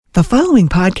The following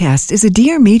podcast is a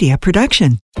Dear Media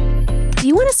production. Do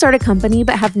you want to start a company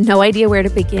but have no idea where to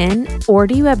begin? Or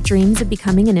do you have dreams of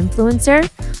becoming an influencer?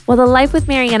 Well, the Life with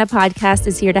Marianna podcast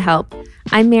is here to help.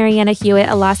 I'm Marianna Hewitt,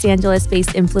 a Los Angeles-based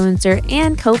influencer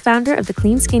and co-founder of the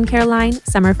clean skincare line,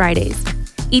 Summer Fridays.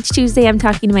 Each Tuesday, I'm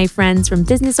talking to my friends from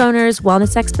business owners,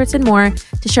 wellness experts, and more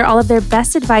to share all of their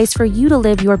best advice for you to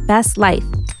live your best life.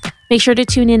 Make sure to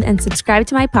tune in and subscribe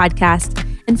to my podcast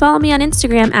and follow me on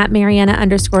Instagram at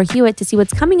Marianna_Hewitt to see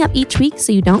what's coming up each week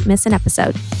so you don't miss an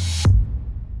episode.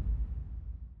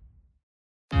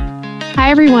 Hi,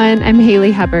 everyone. I'm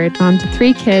Haley Hubbard, mom to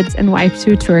 3 kids and wife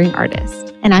to a touring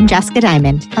artist. And I'm Jessica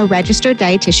Diamond, a registered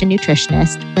dietitian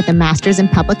nutritionist with a master's in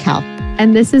public health.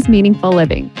 And this is Meaningful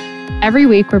Living. Every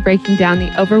week, we're breaking down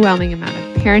the overwhelming amount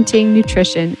of parenting,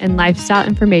 nutrition, and lifestyle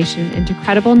information into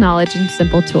credible knowledge and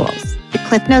simple tools. The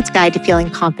Cliff Notes Guide to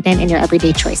Feeling Confident in Your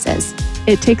Everyday Choices.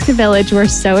 It takes a village. We're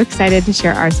so excited to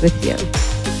share ours with you.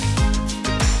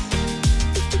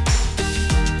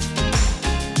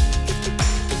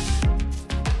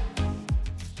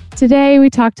 Today, we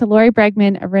talked to Lori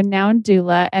Bregman, a renowned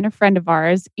doula and a friend of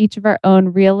ours, each of our own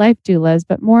real-life doulas,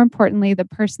 but more importantly, the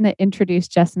person that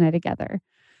introduced Jess and I together.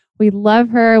 We love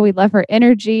her. We love her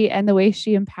energy and the way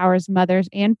she empowers mothers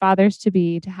and fathers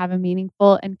to have a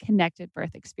meaningful and connected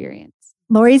birth experience.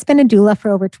 Lori's been a doula for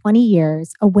over 20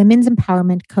 years, a women's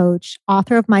empowerment coach,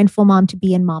 author of Mindful Mom to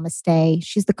Be and Mama Stay.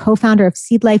 She's the co-founder of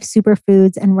Seed Life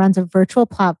Superfoods and runs a virtual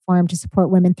platform to support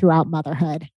women throughout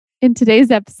motherhood. In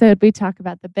today's episode, we talk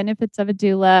about the benefits of a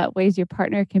doula, ways your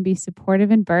partner can be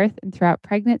supportive in birth and throughout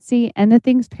pregnancy, and the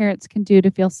things parents can do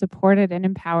to feel supported and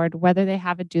empowered, whether they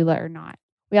have a doula or not.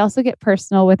 We also get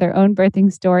personal with our own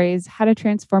birthing stories, how to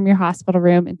transform your hospital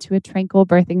room into a tranquil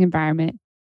birthing environment,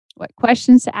 what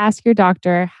questions to ask your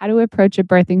doctor, how to approach a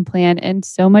birthing plan, and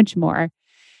so much more.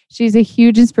 She's a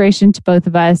huge inspiration to both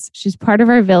of us. She's part of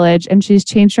our village, and she's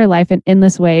changed our life in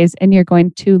endless ways, and you're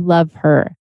going to love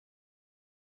her.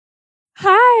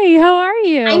 Hi, how are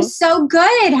you? I'm so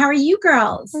good. How are you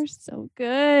girls? We're so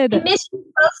good. I miss you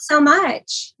both so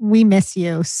much. We miss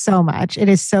you so much. It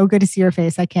is so good to see your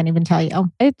face. I can't even tell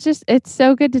you. It's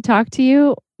so good to talk to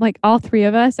you, like all 3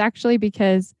 of us actually,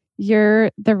 because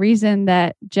you're the reason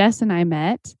that Jess and I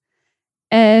met.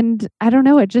 And I don't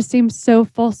know, it just seems so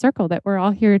full circle that we're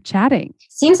all here chatting.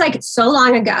 Seems like it's so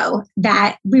long ago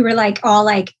that we were all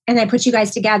and I put you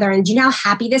guys together. And do you know how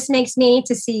happy this makes me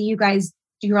to see you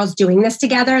girls doing this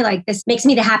together? This makes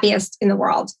me the happiest in the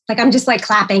world. I'm just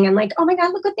clapping and oh my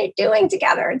God, look what they're doing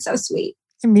together. It's so sweet.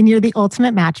 I mean, you're the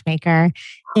ultimate matchmaker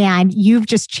and you've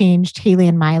just changed Haley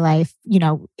and my life,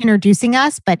 introducing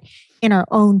us, but in our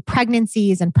own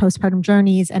pregnancies and postpartum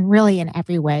journeys and really in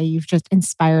every way. You've just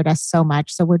inspired us so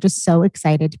much. So we're just so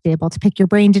excited to be able to pick your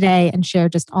brain today and share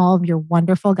just all of your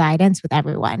wonderful guidance with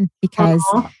everyone because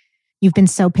you've been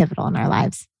so pivotal in our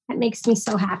lives. That makes me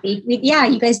so happy.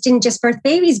 You guys didn't just birth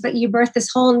babies, but you birthed this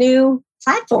whole new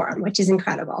platform, which is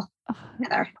incredible.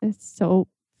 It's so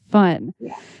fun.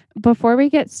 Yeah. Before we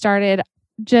get started,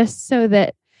 just so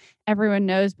that everyone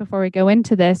knows before we go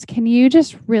into this, can you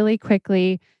just really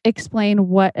quickly explain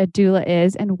what a doula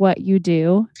is and what you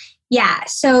do? Yeah.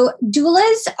 So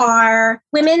doulas are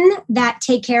women that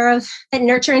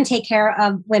nurture and take care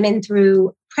of women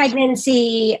through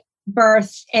pregnancy,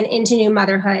 birth, and into new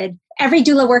motherhood. Every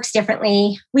doula works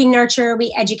differently. We nurture,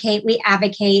 we educate, we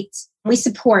advocate, we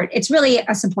support. It's really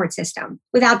a support system.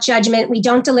 Without judgment, we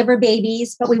don't deliver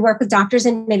babies, but we work with doctors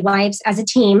and midwives as a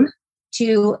team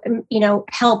to,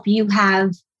 help you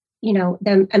have,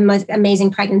 the amazing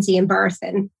pregnancy and birth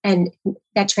and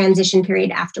that transition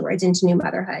period afterwards into new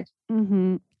motherhood.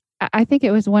 Mm-hmm. I think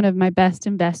it was one of my best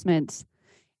investments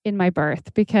in my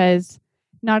birth because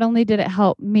not only did it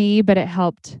help me, but it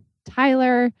helped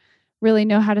Tyler really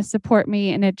know how to support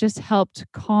me. And it just helped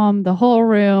calm the whole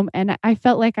room. And I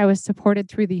felt like I was supported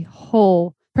through the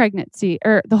whole pregnancy,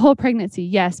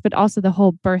 yes, but also the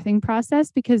whole birthing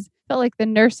process because I felt like the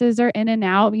nurses are in and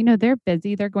out. They're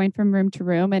busy. They're going from room to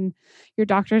room and your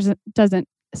doctor doesn't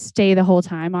stay the whole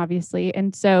time, obviously.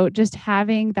 And so just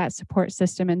having that support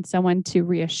system and someone to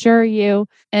reassure you,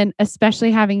 and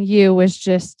especially having you was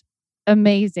just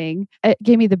amazing. It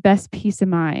gave me the best peace of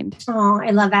mind. Oh,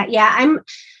 I love that. Yeah.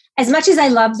 As much as I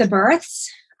love the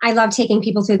births, I love taking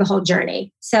people through the whole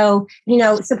journey. So,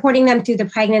 supporting them through the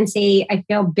pregnancy, I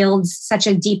feel builds such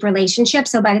a deep relationship.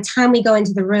 So by the time we go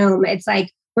into the room, it's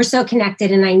we're so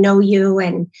connected and I know you.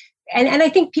 And I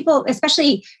think people,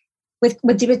 especially with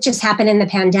what just happened in the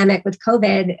pandemic with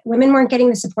COVID, women weren't getting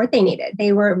the support they needed.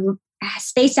 They were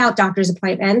spaced out doctor's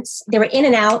appointments. They were in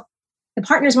and out. The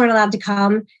partners weren't allowed to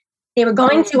come. They were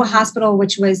going to a hospital,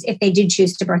 which was, if they did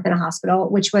choose to birth in a hospital,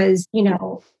 which was,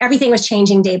 everything was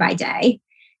changing day by day.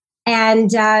 And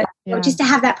just to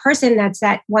have that person that's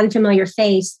that one familiar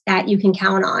face that you can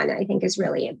count on, I think is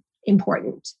really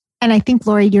important. And I think,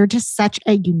 Lori, you're just such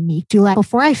a unique doula.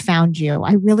 Before I found you,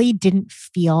 I really didn't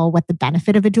feel what the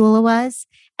benefit of a doula was.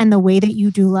 And the way that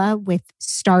you doula with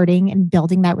starting and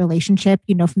building that relationship,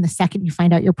 from the second you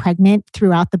find out you're pregnant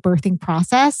throughout the birthing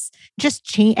process, just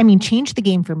change the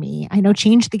game for me. I know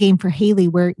change the game for Haley.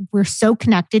 We're so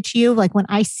connected to you. Like when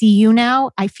I see you now,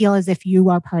 I feel as if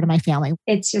you are part of my family.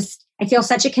 It's just, I feel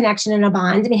such a connection and a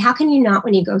bond. I mean, how can you not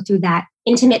when you go through that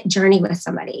intimate journey with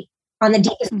somebody on the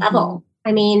deepest level?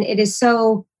 I mean, it is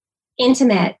so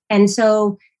intimate and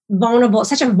so vulnerable,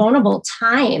 such a vulnerable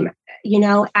time.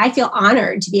 I feel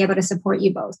honored to be able to support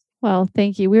you both. Well,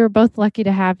 thank you. We were both lucky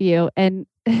to have you. And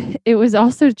it was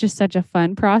also just such a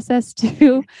fun process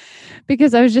too,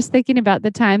 because I was just thinking about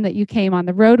the time that you came on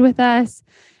the road with us.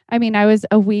 I mean, I was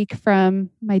a week from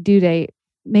my due date,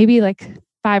 maybe like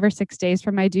 5 or 6 days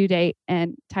from my due date,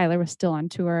 and Tyler was still on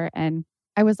tour. And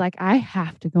I was like, I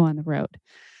have to go on the road.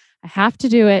 I have to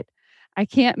do it. I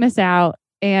can't miss out.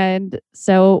 And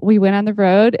so we went on the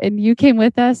road and you came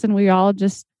with us and we all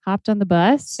just hopped on the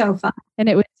bus. So fun. And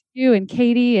it was you and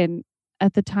Katie. And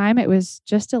at the time it was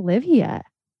just Olivia.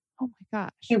 Oh my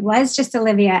gosh. It was just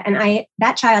Olivia. And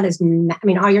that child is,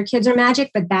 all your kids are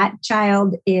magic, but that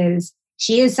child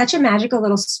she is such a magical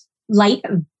little light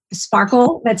of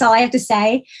sparkle. That's all I have to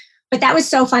say. But that was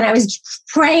so fun. I was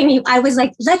praying. I was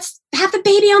like, let's have the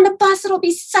baby on the bus. It'll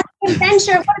be such an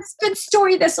adventure. What a good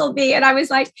story this will be. And I was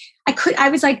like,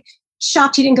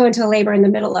 shocked you didn't go into labor in the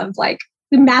middle of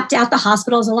we mapped out the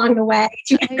hospitals along the way.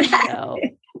 I know.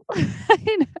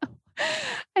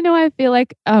 I know. I feel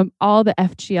like all the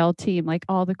FGL team, like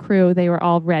all the crew, they were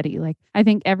all ready. Like I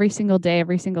think every single day,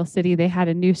 every single city, they had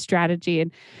a new strategy.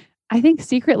 And I think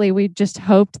secretly we just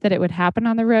hoped that it would happen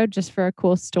on the road just for a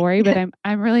cool story, but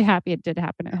I'm really happy it did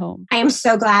happen at home. I am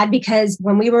so glad because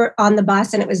when we were on the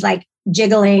bus and it was like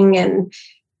jiggling and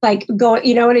going,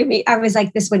 you know what I mean? I was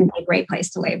like, this wouldn't be a great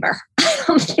place to labor. I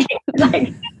don't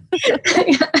think.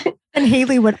 And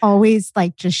Haley would always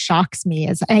just shocks me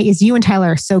as you and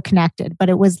Tyler are so connected, but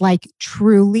it was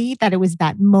truly that it was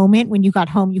that moment when you got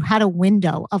home, you had a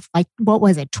window of what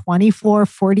was it? 24,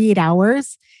 48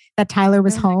 hours that Tyler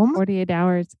was home. 48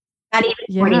 hours. Not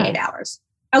even 48 hours.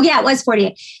 Oh yeah, it was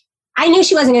 48. I knew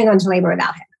she wasn't going to go into labor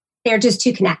without him. They're just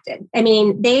too connected. I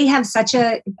mean, they have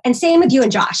and same with you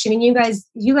and Josh. I mean, you guys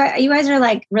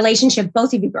are relationship,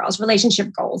 both of you girls,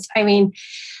 relationship goals. I mean,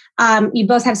 you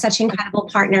both have such incredible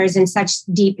partners and such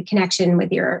deep connection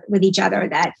with each other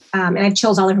that, and I have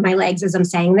chills all over my legs as I'm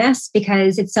saying this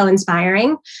because it's so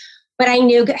inspiring. But I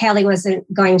knew Haley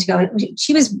wasn't going to go.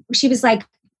 She was like,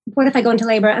 what if I go into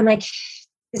labor? I'm like,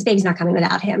 this baby's not coming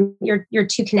without him. You're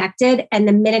too connected. And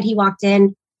the minute he walked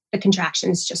in, the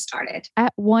contractions just started.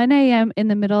 At 1 a.m. in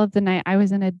the middle of the night, I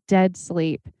was in a dead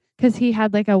sleep because he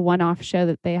had a one-off show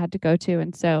that they had to go to.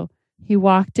 And so he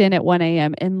walked in at 1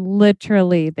 a.m. and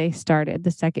literally they started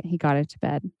the second he got into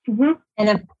bed. Mm-hmm. And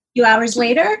a few hours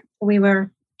later, we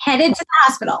were headed to the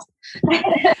hospital.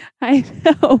 I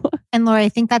know. And Lori, I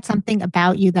think that's something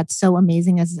about you that's so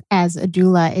amazing as a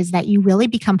doula is that you really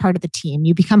become part of the team.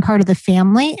 You become part of the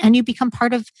family and you become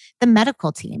part of the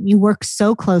medical team. You work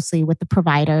so closely with the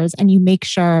providers and you make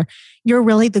sure you're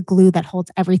really the glue that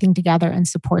holds everything together and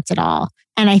supports it all.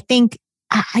 And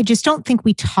I just don't think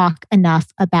we talk enough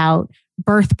about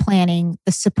birth planning,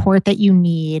 the support that you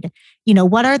need.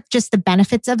 What are just the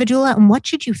benefits of a doula and what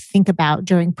should you think about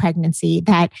during pregnancy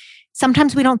that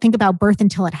sometimes we don't think about birth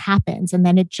until it happens. And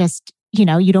then it just, you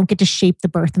don't get to shape the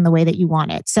birth in the way that you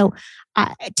want it. So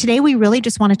today we really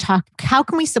just want to talk, how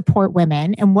can we support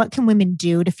women and what can women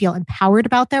do to feel empowered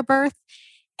about their birth?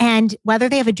 And whether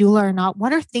they have a doula or not,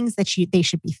 what are things that they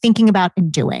should be thinking about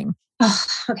and doing? Oh,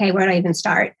 okay, where do I even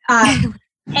start?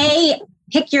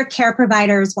 Pick your care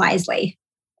providers wisely.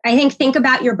 I think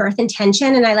about your birth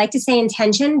intention. And I like to say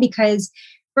intention because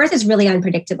birth is really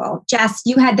unpredictable. Jess,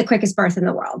 you had the quickest birth in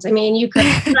the world. I mean, you could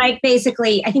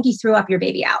basically, I think you threw up your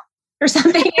baby out or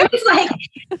something. It was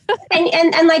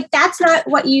and that's not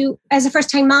what you, as a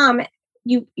first-time mom,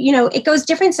 it goes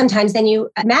different sometimes than you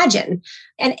imagine.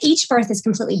 And each birth is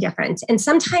completely different. And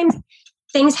sometimes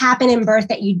things happen in birth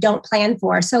that you don't plan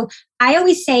for. So I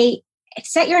always say,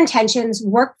 set your intentions,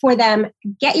 work for them,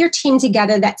 get your team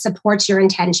together that supports your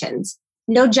intentions.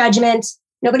 No judgment.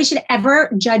 Nobody should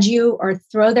ever judge you or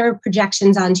throw their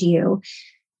projections onto you.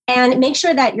 And make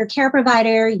sure that your care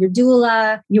provider, your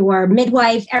doula, your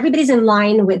midwife, everybody's in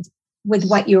line with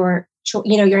what your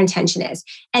your intention is.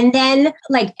 And then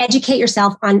like educate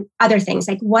yourself on other things.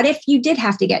 Like what if you did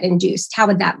have to get induced? How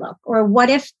would that look? Or what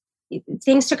if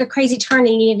things took a crazy turn and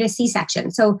you needed a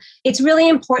C-section? So it's really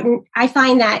important. I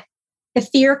find that the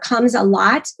fear comes a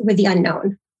lot with the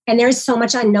unknown. And there's so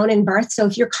much unknown in birth. So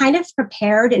if you're kind of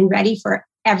prepared and ready for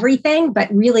everything,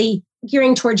 but really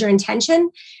gearing towards your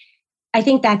intention, I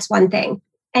think that's one thing.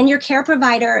 And your care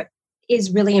provider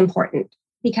is really important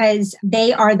because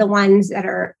they are the ones that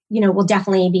are, will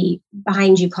definitely be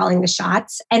behind you calling the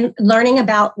shots, and learning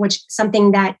about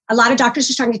something that a lot of doctors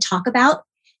are starting to talk about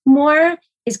more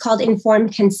is called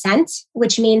informed consent,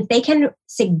 which means they can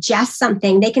suggest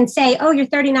something. They can say, oh, you're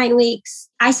 39 weeks.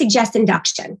 I suggest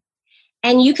induction.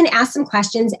 And you can ask some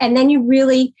questions. And then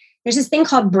there's this thing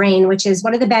called BRAIN, which is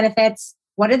what are the benefits?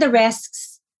 What are the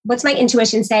risks? What's my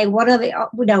intuition say? What's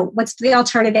the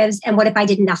alternatives? And what if I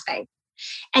did nothing?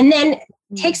 And then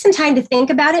take some time to think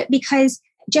about it, because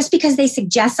just because they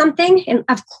suggest something, and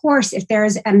of course, if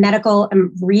there's a medical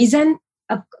reason,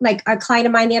 like a client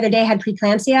of mine the other day had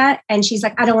preeclampsia and she's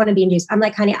like, I don't want to be induced. I'm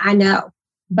like, honey, I know,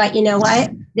 but you know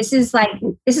what? This is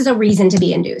a reason to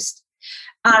be induced.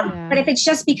 But if it's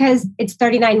just because it's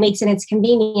 39 weeks and it's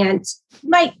convenient, you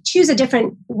might choose a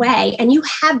different way, and you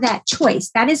have that choice.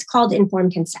 That is called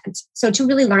informed consent. So to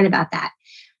really learn about that,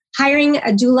 hiring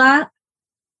a doula,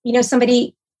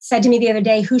 somebody said to me the other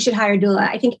day, who should hire a doula?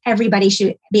 I think everybody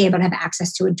should be able to have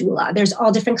access to a doula. There's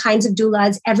all different kinds of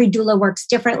doulas. Every doula works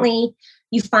differently.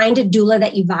 You find a doula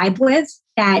that you vibe with,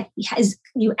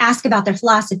 you ask about their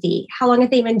philosophy. How long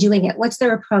have they been doing it? What's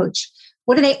their approach?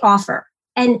 What do they offer?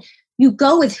 And you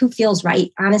go with who feels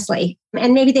right, honestly.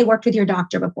 And maybe they worked with your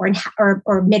doctor before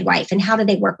or midwife, and how do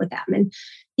they work with them? And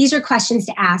these are questions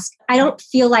to ask. I don't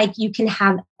feel like you can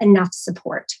have enough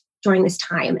support during this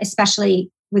time,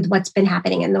 especially with what's been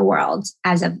happening in the world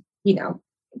as of,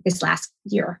 this last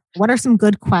year. What are some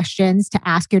good questions to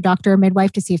ask your doctor or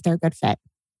midwife to see if they're a good fit?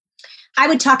 I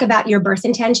would talk about your birth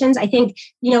intentions. I think,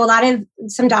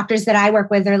 some doctors that I work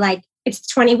with are like, it's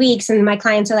 20 weeks. And my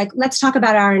clients are like, let's talk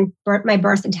about my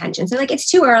birth intentions. They're like, it's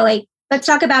too early. Let's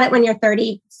talk about it when you're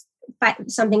 30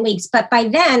 something weeks. But by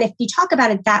then, if you talk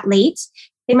about it that late,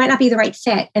 they might not be the right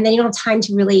fit. And then you don't have time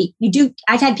to really,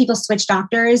 I've had people switch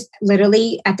doctors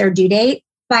literally at their due date,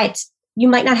 but you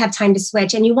might not have time to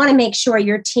switch. And you want to make sure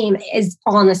your team is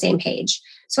all on the same page.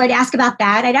 So I'd ask about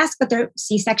that. I'd ask what their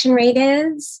C-section rate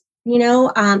is,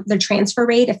 their transfer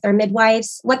rate, if they're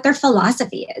midwives, what their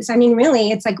philosophy is. I mean, really,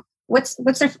 it's like,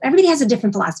 everybody has a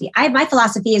different philosophy. My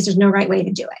philosophy is there's no right way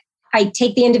to do it. I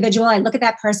take the individual, I look at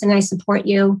that person, and I support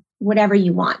you, whatever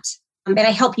you want. And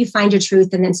I help you find your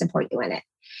truth and then support you in it.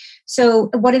 So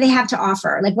what do they have to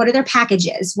offer? Like, what are their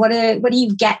packages? What do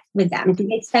you get with them? Do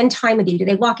they spend time with you? Do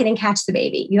they walk in and catch the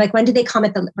baby? You're like, when do they come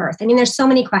at the birth? I mean, there's so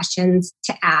many questions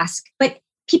to ask, but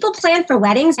people plan for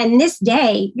weddings, and this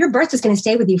day, your birth is going to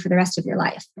stay with you for the rest of your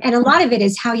life. And a lot of it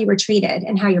is how you were treated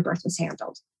and how your birth was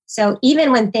handled. So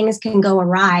even when things can go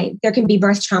awry, there can be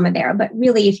birth trauma there. But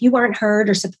really, if you weren't heard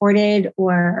or supported,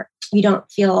 or you don't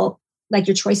feel like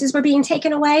your choices were being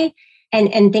taken away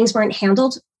and things weren't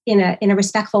handled in a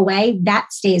respectful way,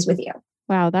 that stays with you.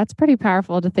 Wow, that's pretty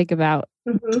powerful to think about.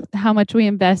 How much we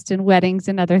invest in weddings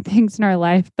and other things in our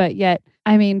life. But yet,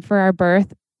 I mean, for our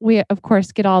birth, we, of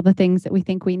course, get all the things that we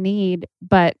think we need,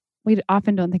 but we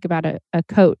often don't think about a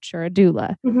coach or a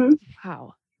doula.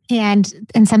 Wow. And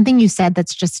something you said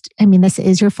that's just, I mean, this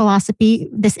is your philosophy,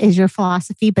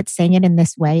 but saying it in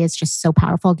this way is just so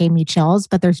powerful, gave me chills,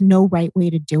 but there's no right way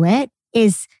to do it.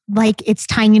 Is like, it's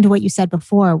tying into what you said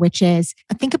before, which is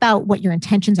think about what your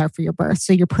intentions are for your birth.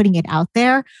 So you're putting it out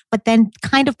there, but then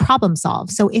kind of problem solve.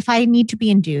 So if I need to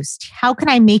be induced, how can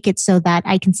I make it so that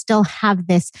I can still have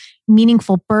this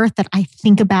meaningful birth that I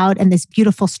think about, and this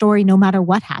beautiful story, no matter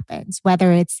what happens,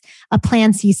 whether it's a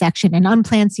planned C-section, an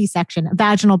unplanned C-section, a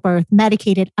vaginal birth,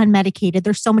 medicated, unmedicated.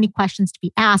 There's so many questions to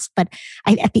be asked, but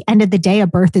at the end of the day, a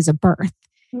birth is a birth.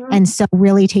 And so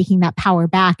really taking that power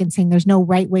back and saying there's no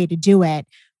right way to do it,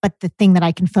 but the thing that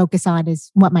I can focus on is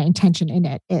what my intention in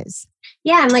it is.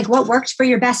 Yeah. And like what worked for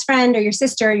your best friend or your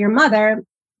sister or your mother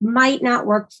might not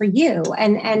work for you.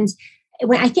 And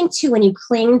when I think too, when you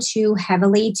cling too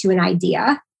heavily to an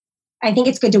idea, I think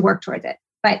it's good to work towards it,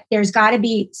 but there's got to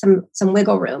be some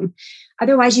wiggle room.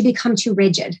 Otherwise you become too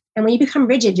rigid. And when you become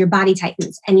rigid, your body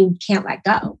tightens and you can't let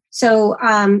go. So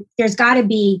there's got to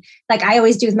be, like I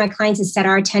always do with my clients, is set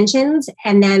our intentions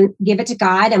and then give it to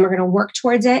God, and we're going to work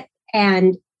towards it.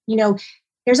 And,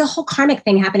 there's a whole karmic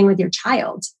thing happening with your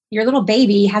child. Your little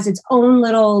baby has its own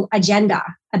little agenda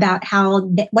about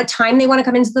what time they want to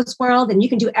come into this world. And you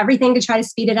can do everything to try to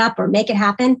speed it up or make it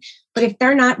happen. But if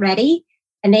they're not ready,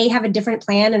 and they have a different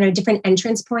plan and a different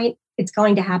entrance point, it's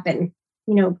going to happen,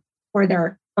 for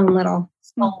their own little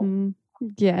soul. Mm-hmm.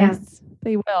 Yes,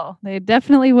 They will. They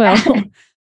definitely will.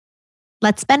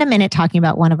 Let's spend a minute talking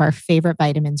about one of our favorite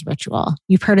vitamins, Ritual.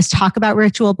 You've heard us talk about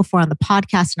Ritual before on the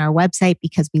podcast and our website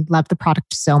because we love the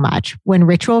product so much. When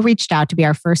Ritual reached out to be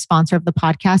our first sponsor of the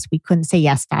podcast, we couldn't say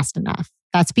yes fast enough.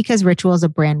 That's because Ritual is a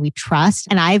brand we trust,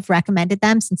 and I've recommended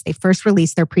them since they first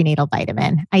released their prenatal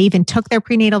vitamin. I even took their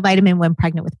prenatal vitamin when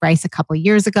pregnant with Bryce a couple of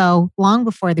years ago, long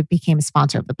before they became a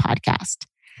sponsor of the podcast.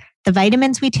 The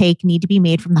vitamins we take need to be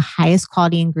made from the highest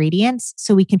quality ingredients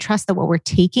so we can trust that what we're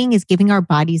taking is giving our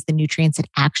bodies the nutrients it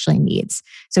actually needs.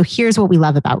 So here's what we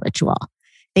love about Ritual.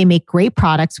 They make great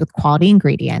products with quality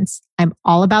ingredients. I'm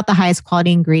all about the highest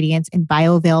quality ingredients in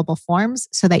bioavailable forms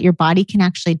so that your body can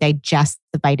actually digest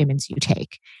the vitamins you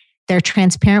take. They're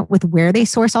transparent with where they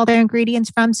source all their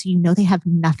ingredients from, so you know they have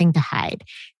nothing to hide.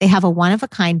 They have a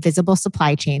one-of-a-kind visible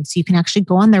supply chain, so you can actually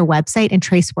go on their website and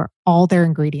trace where all their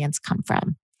ingredients come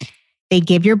from. They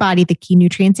give your body the key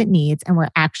nutrients it needs, and we're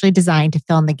actually designed to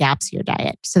fill in the gaps of your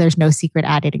diet. So there's no secret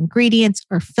added ingredients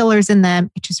or fillers in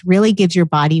them. It just really gives your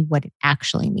body what it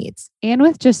actually needs. And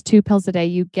with just 2 pills a day,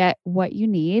 you get what you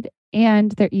need,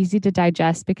 and they're easy to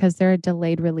digest because they're a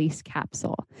delayed release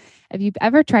capsule. If you've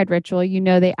ever tried Ritual, you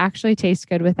know they actually taste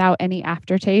good without any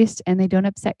aftertaste, and they don't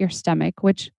upset your stomach,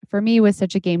 which for me was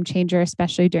such a game changer,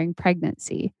 especially during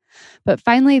pregnancy. But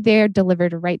finally, they're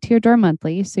delivered right to your door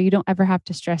monthly, so you don't ever have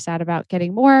to stress out about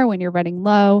getting more when you're running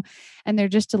low, and they're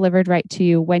just delivered right to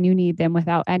you when you need them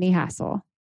without any hassle.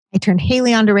 I turned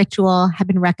Haley onto Ritual, have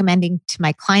been recommending to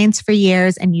my clients for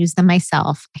years and use them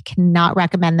myself. I cannot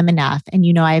recommend them enough. And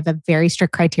I have a very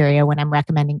strict criteria when I'm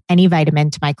recommending any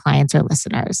vitamin to my clients or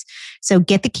listeners. So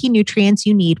get the key nutrients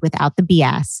you need without the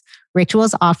BS. Ritual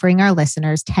is offering our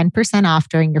listeners 10% off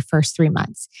during your first 3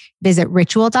 months. Visit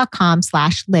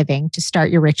ritual.com/living to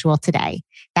start your Ritual today.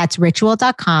 That's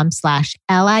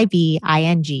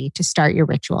ritual.com/LIVING to start your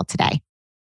Ritual today.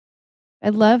 I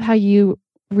love how you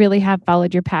really have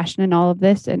followed your passion in all of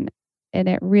this, and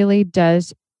it really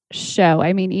does show.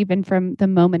 I mean, even from the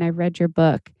moment I read your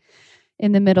book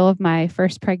in the middle of my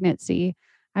first pregnancy,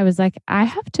 I was like, I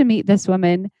have to meet this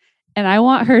woman and I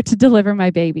want her to deliver my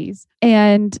babies.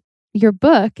 And your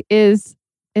book is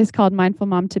called Mindful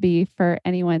Mom to Be for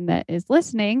anyone that is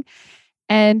listening.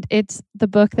 And it's the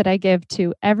book that I give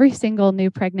to every single new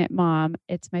pregnant mom.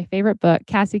 It's my favorite book.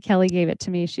 Cassie Kelly gave it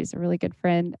to me. She's a really good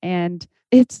friend. And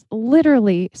it's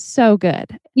literally so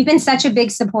good. You've been such a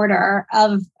big supporter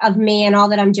of me and all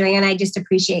that I'm doing. And I just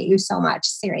appreciate you so much.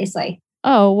 Seriously.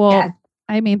 Oh, well, yeah.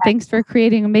 I mean, thanks for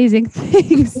creating amazing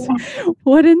things.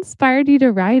 What inspired you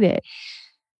to write it?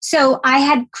 So I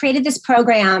had created this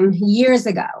program years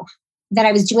ago that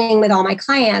I was doing with all my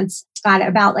clients,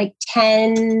 about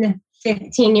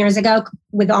 15 years ago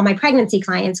with all my pregnancy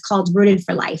clients, called Rooted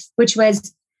for Life, which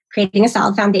was creating a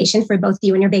solid foundation for both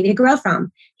you and your baby to grow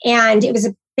from. And it was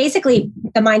basically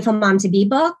the Mindful Mom to Be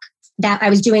book that I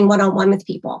was doing one-on-one with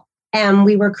people. And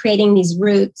we were creating these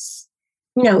roots,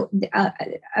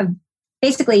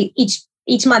 basically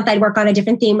each month I'd work on a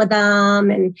different theme with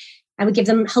them, and I would give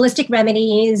them holistic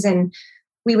remedies, and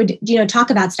we would, talk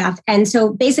about stuff. And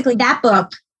so basically that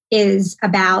book is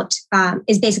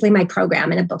basically my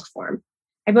program in a book form.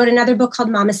 I wrote another book called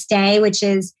Mama Stay, which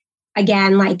is,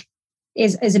 again,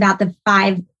 is about the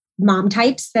 5 mom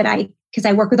types because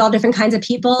I work with all different kinds of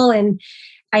people. And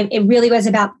it really was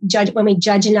about when we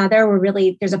judge another,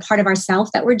 there's a part of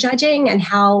ourself that we're judging, and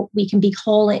how we can be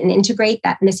whole and integrate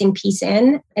that missing piece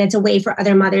in. And it's a way for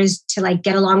other mothers to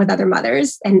get along with other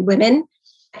mothers and women.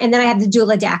 And then I have the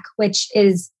doula deck, which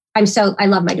is, I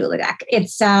love my doula deck.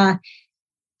 It's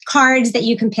cards that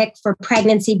you can pick for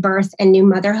pregnancy, birth, and new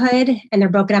motherhood. And they're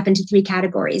broken up into 3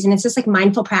 categories. And it's just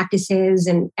mindful practices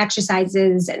and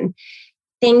exercises and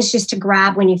things just to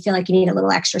grab when you feel like you need a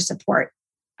little extra support.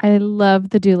 I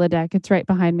love the doula deck. It's right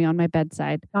behind me on my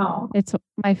bedside. Oh, it's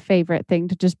my favorite thing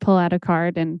to just pull out a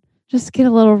card and just get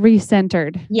a little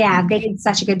recentered. Yeah, they did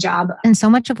such a good job. And so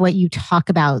much of what you talk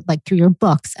about, through your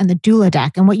books and the doula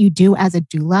deck and what you do as a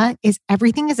doula, is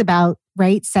everything is about,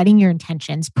 right, setting your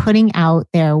intentions, putting out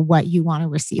there what you want to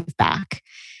receive back.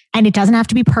 And it doesn't have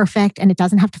to be perfect, and it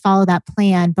doesn't have to follow that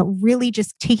plan, but really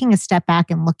just taking a step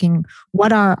back and looking,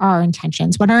 what are our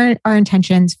intentions? What are our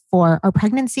intentions for our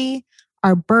pregnancy,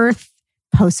 our birth,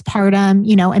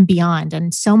 postpartum, and beyond.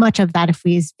 And so much of that, if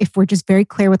we're just very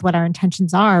clear with what our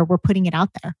intentions are, we're putting it out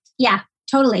there. Yeah,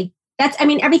 totally.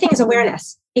 Everything is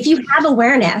awareness. If you have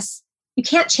awareness, you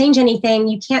can't change anything.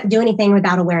 You can't do anything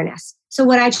without awareness. So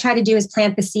what I try to do is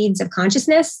plant the seeds of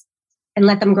consciousness and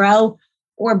let them grow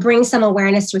or bring some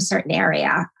awareness to a certain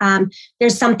area.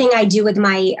 There's something I do with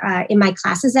my in my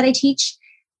classes that I teach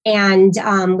and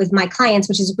with my clients,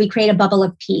 which is we create a bubble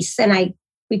of peace. And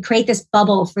we create this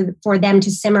bubble for them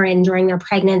to simmer in during their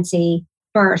pregnancy,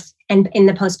 birth, and in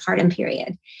the postpartum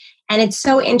period. And it's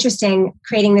so interesting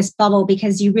creating this bubble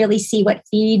because you really see what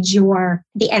feeds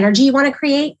the energy you want to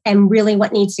create and really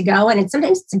what needs to go. And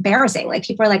sometimes it's embarrassing. Like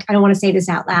people are like, I don't want to say this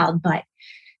out loud, but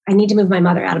I need to move my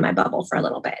mother out of my bubble for a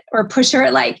little bit or push her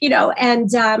and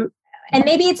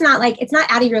maybe it's not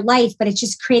out of your life, but it's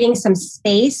just creating some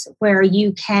space where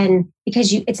you can,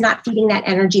 because it's not feeding that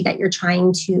energy that you're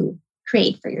trying to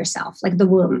create for yourself, like the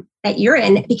womb that you're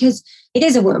in, because it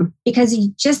is a womb. Because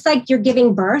just like you're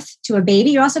giving birth to a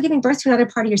baby, you're also giving birth to another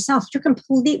part of yourself. You're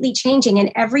completely changing.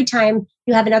 And every time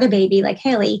you have another baby, like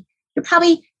Haley,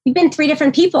 you've been 3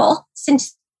 different people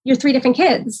since you're 3 different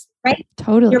kids, right?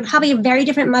 Totally. You're probably a very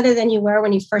different mother than you were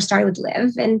when you first started with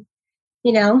Liv. And,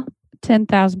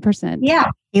 10,000%. Yeah.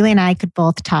 Haley and I could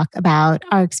both talk about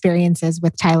our experiences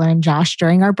with Tyler and Josh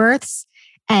during our births.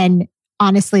 And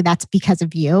honestly, that's because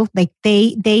of you. Like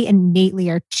they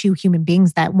innately are 2 human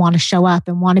beings that want to show up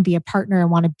and want to be a partner and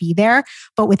want to be there.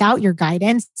 But without your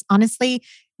guidance, honestly,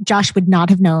 Josh would not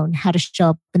have known how to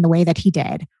show up in the way that he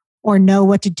did or know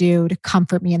what to do to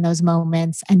comfort me in those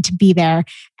moments and to be there.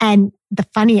 And the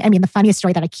funniest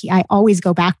story that I always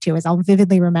go back to is I'll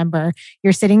vividly remember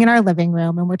you're sitting in our living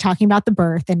room and we're talking about the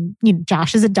birth and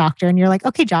Josh is a doctor and you're like,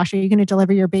 okay, Josh, are you going to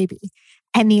deliver your baby?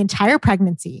 And the entire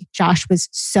pregnancy, Josh was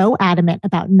so adamant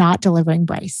about not delivering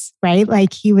Bryce, right?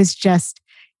 Like he was just,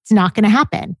 it's not going to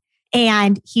happen.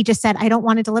 And he just said, I don't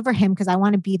want to deliver him because I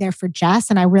want to be there for Jess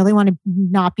and I really want to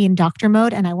not be in doctor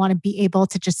mode and I want to be able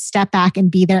to just step back and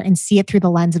be there and see it through the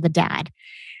lens of a dad.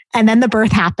 And then the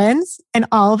birth happens and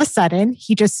all of a sudden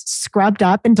he just scrubbed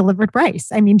up and delivered Bryce.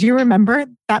 I mean, do you remember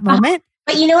that moment?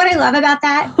 But you know what I love about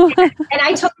that? And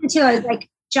I told him too, I was like,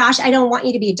 Josh, I don't want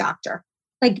you to be a doctor.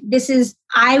 Like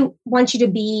I want you to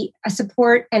be a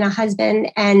support and a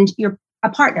husband and you're a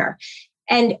partner.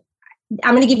 And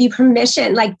I'm going to give you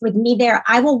permission, like with me there,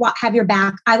 I will have your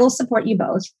back. I will support you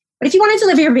both. But if you want to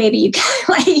deliver your baby, you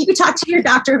can talk to your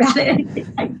doctor about it.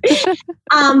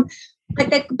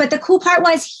 But the cool part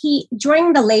was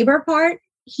during the labor part,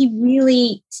 he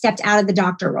really stepped out of the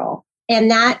doctor role. And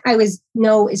that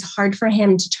know is hard for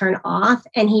him to turn off.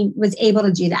 And he was able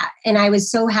to do that. And I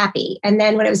was so happy. And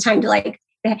then when it was time to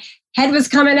the head was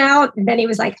coming out, and then he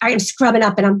was like, I'm scrubbing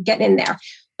up and I'm getting in there.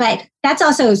 But that's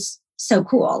also so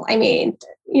cool. I mean,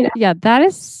 Yeah, that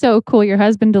is so cool. Your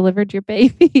husband delivered your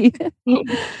baby.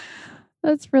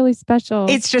 That's really special.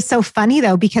 It's just so funny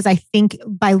though, because I think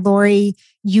by Lori,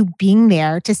 you being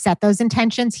there to set those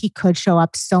intentions, he could show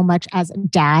up so much as a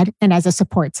dad and as a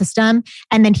support system.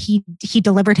 And then he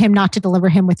delivered him, not to deliver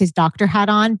him with his doctor hat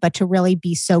on, but to really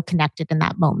be so connected in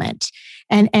that moment.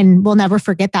 And we'll never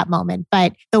forget that moment.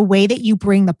 But the way that you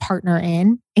bring the partner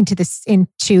into the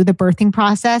birthing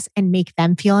process and make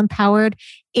them feel empowered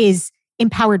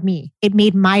empowered me. It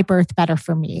made my birth better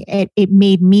for me. It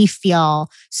made me feel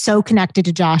so connected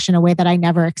to Josh in a way that I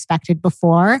never expected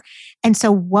before. And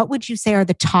so what would you say are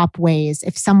the top ways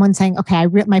if someone's saying, okay,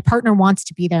 my partner wants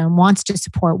to be there and wants to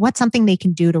support, what's something they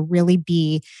can do to really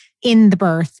be in the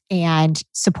birth and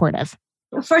supportive?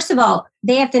 First of all,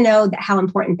 they have to know how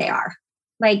important they are.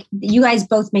 Like you guys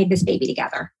both made this baby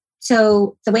together.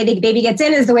 So the way the baby gets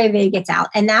in is the way the baby gets out.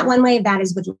 And that one way of that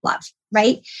is with love,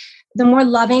 right? The more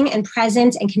loving and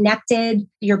present and connected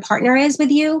your partner is with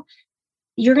you,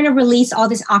 you're going to release all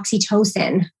this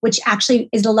oxytocin, which actually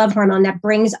is the love hormone that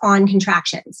brings on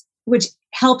contractions, which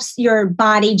helps your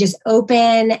body just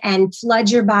open and flood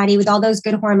your body with all those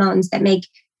good hormones that make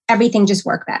everything just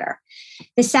work better.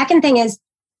 The second thing is,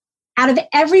 out of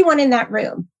everyone in that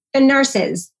room, the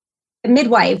nurses, the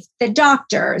midwife, the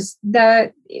doctors,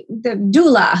 the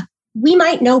doula, we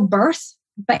might know birth,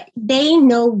 but they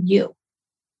know you.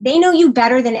 They know you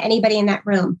better than anybody in that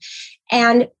room.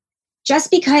 And just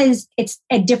because it's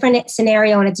a different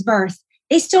scenario and it's birth,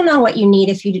 they still know what you need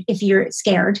if you're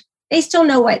scared. They still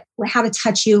know how to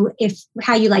touch you,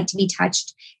 how you like to be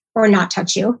touched or not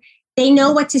touch you. They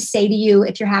know what to say to you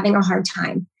if you're having a hard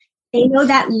time. They know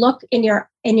that look in your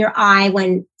eye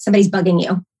when somebody's bugging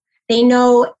you. They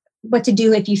know what to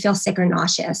do if you feel sick or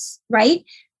nauseous, right?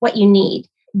 What you need.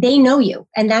 They know you.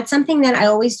 And that's something that I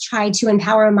always try to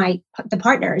empower the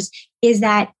partners is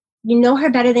that you know her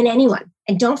better than anyone.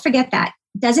 And don't forget that.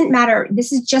 It doesn't matter.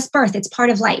 This is just birth. It's part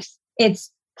of life.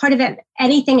 It's part of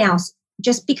anything else.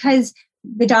 Just because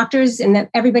the doctors and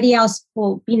everybody else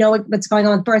will, what's going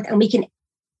on with birth and we can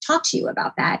talk to you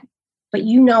about that, but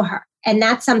you know her. And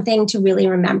that's something to really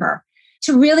remember,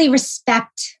 to really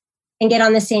respect and get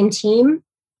on the same team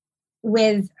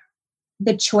with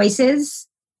the choices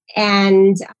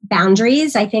and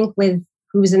boundaries, I think, with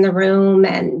who's in the room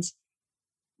and,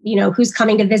 who's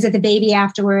coming to visit the baby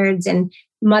afterwards, and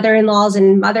mother-in-laws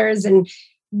and mothers, and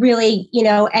really,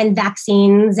 and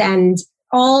vaccines and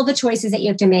all the choices that you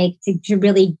have to make to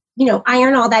really,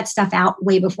 iron all that stuff out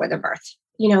way before the birth.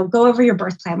 Go over your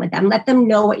birth plan with them. Let them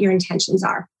know what your intentions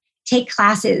are. Take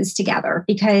classes together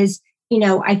because,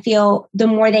 I feel the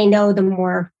more they know, the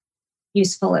more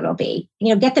useful it'll be.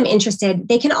 Get them interested.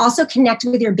 They can also connect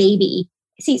with your baby.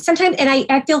 See, sometimes, and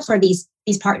I feel for these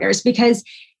partners because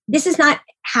this is not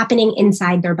happening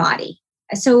inside their body.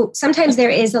 So sometimes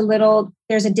there's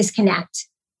a disconnect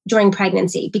during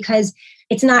pregnancy because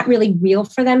it's not really real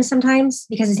for them sometimes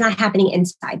because it's not happening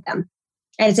inside them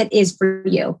as it is for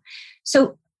you.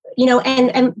 So,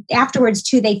 and afterwards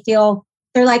too,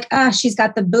 they're like, oh, she's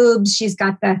got the boobs, she's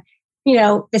got the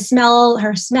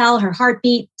smell, her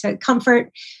heartbeat to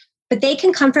comfort, but they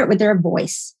can comfort with their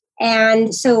voice.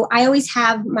 And so I always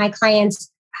have my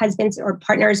clients, husbands or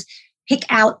partners, pick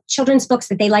out children's books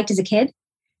that they liked as a kid.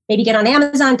 Maybe get on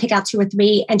Amazon, pick out 2 or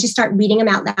 3 and just start reading them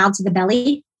out loud to the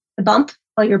belly, the bump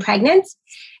while you're pregnant.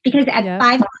 Because at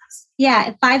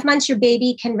 5 months, your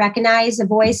baby can recognize a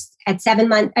voice. At 7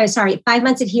 months, 5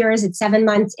 months it hears, at 7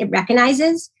 months it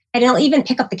recognizes, and it'll even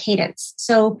pick up the cadence.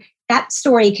 So that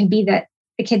story can be the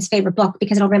kid's favorite book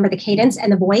because it'll remember the cadence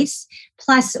and the voice.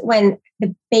 Plus, when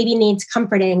the baby needs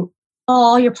comforting,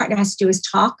 all your partner has to do is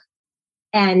talk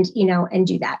and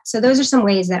do that. So those are some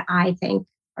ways that I think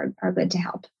are good to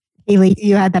help. Haley,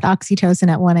 you had that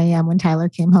oxytocin at 1 a.m. when Tyler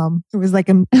came home. It was like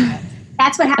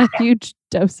that's what happened. A huge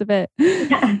dose of it.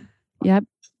 Yep.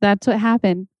 That's what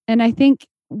happened. And I think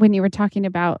when you were talking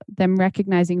about them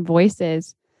recognizing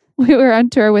voices, we were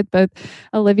on tour with both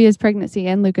Olivia's pregnancy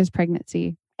and Luca's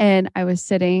pregnancy. And I was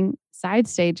sitting side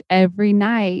stage every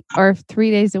night or 3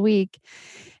 days a week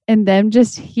and them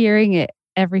just hearing it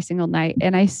every single night.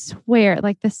 And I swear,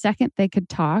 like the second they could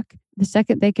talk, the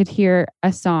second they could hear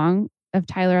a song of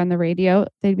Tyler on the radio,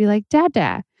 they'd be like,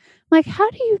 Dada. I'm like, how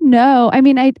do you know? I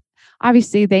mean,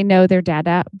 obviously they know their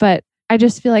Dada, but I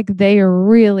just feel like they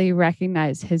really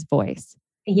recognize his voice.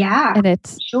 Yeah. And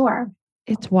it's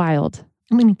wild.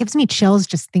 I mean, it gives me chills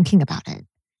just thinking about it.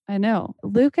 I know.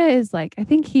 Luca is like, I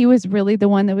think he was really the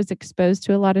one that was exposed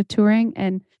to a lot of touring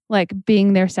and like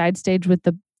being there side stage with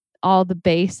all the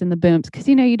bass and the booms. Cause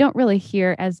you don't really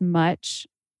hear as much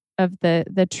of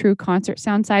the true concert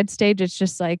sound side stage. It's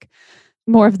just like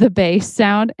more of the bass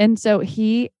sound. And so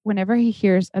whenever he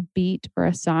hears a beat or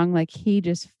a song, like he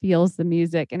just feels the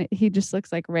music and he just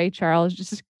looks like Ray Charles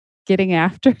just getting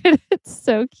after it. It's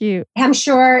so cute. I'm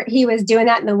sure he was doing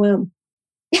that in the womb.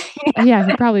 Yeah,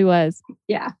 he probably was.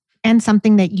 Yeah. And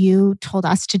something that you told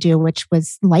us to do, which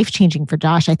was life-changing for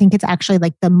Josh. I think it's actually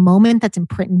like the moment that's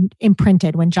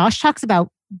imprinted. When Josh talks about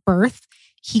birth,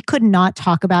 he could not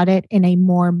talk about it in a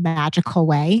more magical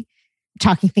way.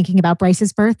 Thinking about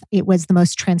Bryce's birth, it was the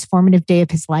most transformative day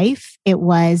of his life. It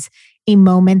was a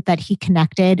moment that he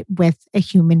connected with a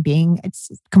human being. It's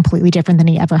completely different than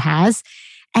he ever has.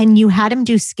 And you had him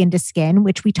do skin to skin,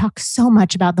 which we talk so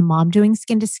much about the mom doing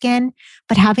skin to skin,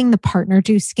 but having the partner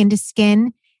do skin to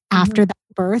skin after that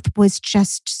birth was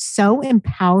just so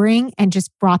empowering and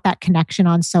just brought that connection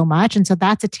on so much. And so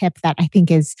that's a tip that I think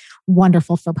is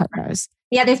wonderful for partners.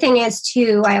 The other thing is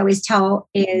too, I always tell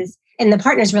is, and the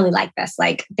partners really like this,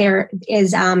 like there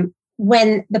is,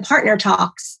 when the partner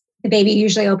talks, the baby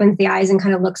usually opens the eyes and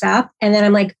kind of looks up. And then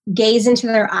I'm like, gaze into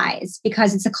their eyes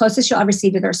because it's the closest you'll ever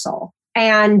see to their soul.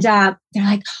 And they're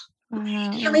like, wow.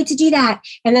 I can't wait to do that.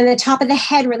 And then the top of the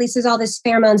head releases all this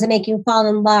pheromones that make you fall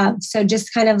in love. So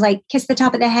just kind of like kiss the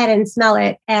top of the head and smell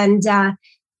it. And,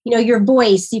 your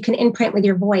voice, you can imprint with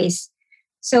your voice.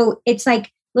 So it's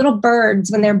like little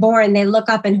birds, when they're born, they look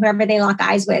up and whoever they lock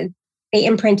eyes with, they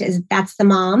imprint as that's the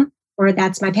mom or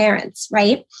that's my parents,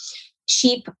 right?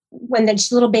 Sheep, when the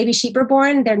little baby sheep are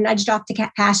born, they're nudged off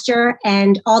to pasture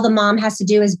and all the mom has to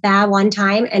do is baa one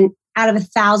time, and out of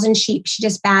 1,000 sheep, she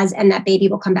just baas and that baby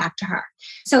will come back to her.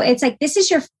 So it's like, this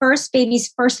is your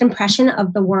baby's first impression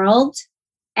of the world.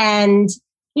 And,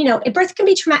 birth can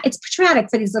be traumatic. It's traumatic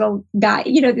for these little guys,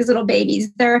 these little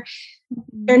babies. Their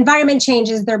environment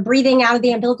changes. They're breathing out of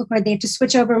the umbilical cord. They have to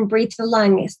switch over and breathe through the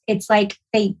lungs. It's like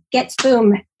they get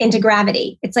boom into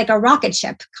gravity. It's like a rocket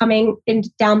ship coming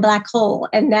down black hole.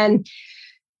 And then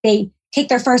they take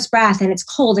their first breath and it's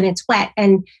cold and it's wet.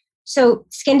 And so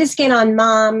skin to skin on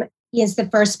mom is the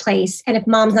first place. And if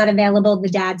mom's not available, the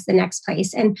dad's the next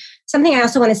place. And something I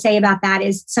also want to say about that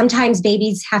is sometimes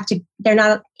babies they're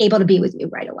not able to be with you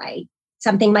right away.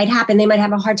 Something might happen. They might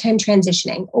have a hard time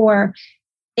transitioning, or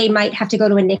they might have to go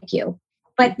to a NICU.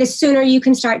 But the sooner you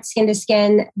can start skin to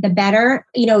skin, the better.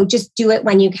 Just do it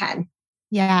when you can.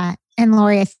 Yeah. And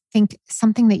Lori, I think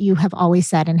something that you have always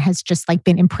said and has just like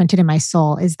been imprinted in my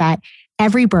soul is that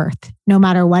every birth, no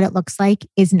matter what it looks like,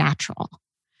 is natural.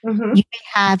 Mm-hmm. You may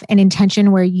have an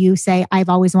intention where you say, I've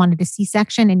always wanted a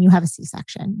C-section, and you have a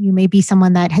C-section. You may be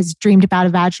someone that has dreamed about a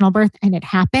vaginal birth and it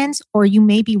happens, or you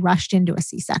may be rushed into a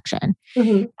C-section.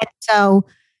 Mm-hmm. And so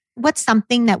what's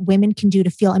something that women can do to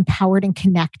feel empowered and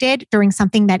connected during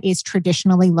something that is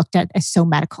traditionally looked at as so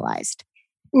medicalized?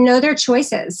 Know their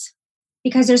choices,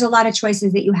 because there's a lot of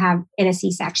choices that you have in a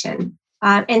C-section,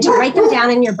 and to write them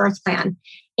down in your birth plan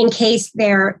in case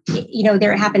there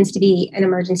happens to be an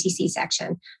emergency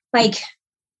C-section. Like,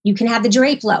 you can have the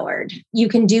drape lowered. You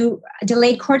can do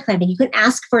delayed cord clamping. You can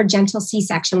ask for a gentle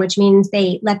C-section, which means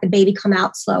they let the baby come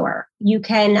out slower. You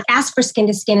can ask for skin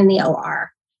to skin in the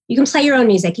OR. You can play your own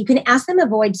music. You can ask them to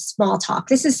avoid small talk.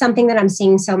 This is something that I'm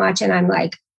seeing so much, and I'm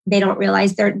like, they don't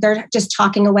realize they're just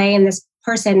talking away, and this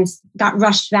person's got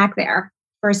rushed back there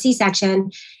for a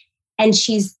C-section, and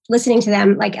she's listening to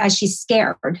them like as she's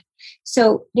scared.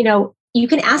 So, you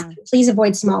can ask them, please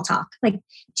avoid small talk, like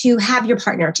to have your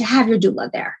partner, to have your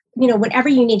doula there, whatever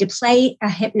you need to play a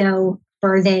hypno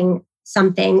birthing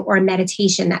something or a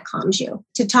meditation that calms you,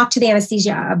 to talk to the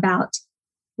anesthesia about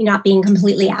you not being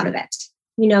completely out of it.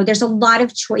 There's a lot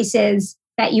of choices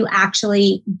that you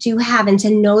actually do have, and to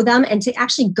know them and to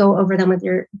actually go over them with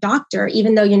your doctor,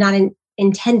 even though you're not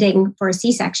intending for a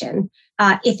C-section.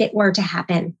 If it were to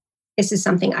happen, this is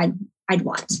something I'd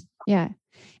want. Yeah.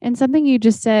 And something you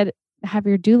just said, have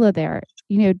your doula there.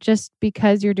 Just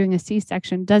because you're doing a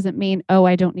C-section doesn't mean, oh,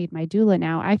 I don't need my doula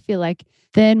now. I feel like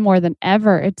then more than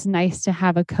ever, it's nice to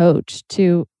have a coach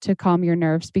to calm your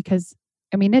nerves, because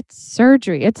it's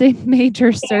surgery. It's a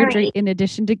major surgery in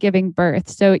addition to giving birth.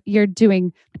 So you're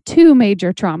doing two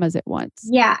major traumas at once.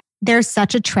 Yeah. There's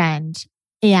such a trend,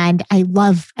 and I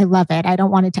love it. I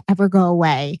don't want it to ever go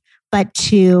away, but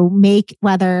to make,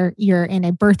 whether you're in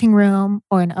a birthing room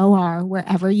or an OR,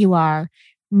 wherever you are,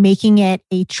 making it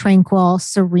a tranquil,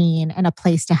 serene, and a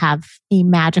place to have a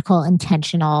magical,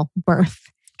 intentional birth.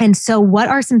 And so what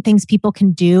are some things people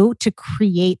can do to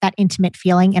create that intimate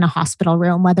feeling in a hospital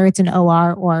room, whether it's an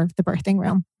OR or the birthing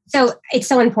room? So it's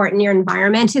so important, your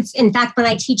environment. It's, in fact, when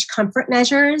I teach comfort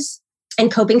measures and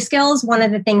coping skills, one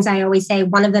of the things I always say,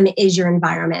 one of them is your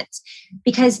environment.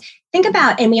 Because think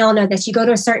about, and we all know this, you go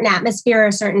to a certain atmosphere,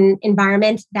 a certain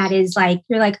environment that is like,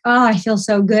 you're like, oh, I feel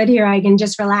so good here. I can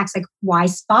just relax. Like, why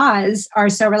spas are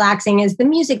so relaxing is the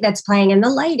music that's playing and the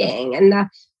lighting and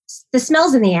the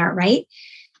smells in the air, right?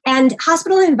 And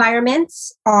hospital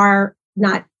environments are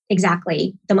not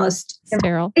exactly the most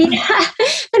sterile. Yeah,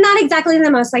 they're not exactly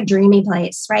the most like dreamy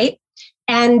place, right?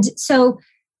 And so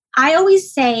I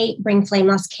always say bring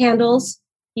flameless candles.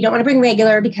 You don't want to bring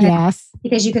regular because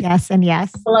you could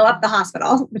blow up the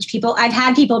hospital, which I've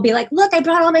had people be like, look, I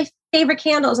brought all my favorite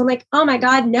candles. I'm like, oh my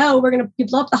God, no, we're going to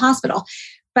blow up the hospital.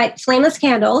 But flameless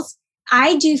candles.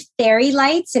 I do fairy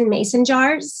lights in mason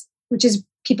jars, which is,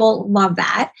 people love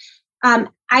that.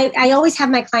 I always have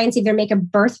my clients either make a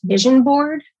birth vision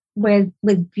board with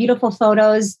beautiful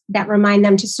photos that remind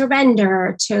them to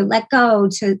surrender, to let go,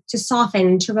 to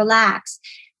soften, to relax.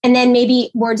 And then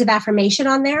maybe words of affirmation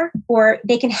on there, or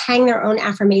they can hang their own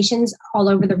affirmations all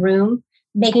over the room,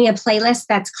 making a playlist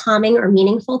that's calming or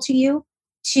meaningful to you,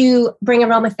 to bring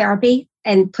aromatherapy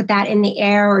and put that in the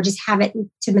air, or just have it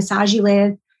to massage you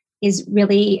with is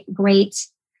really great.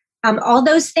 All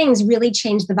those things really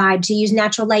change the vibe. To use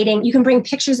natural lighting, you can bring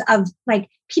pictures of like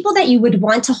people that you would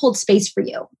want to hold space for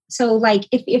you. So like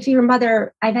if your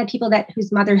mother, I've had people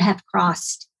whose mother have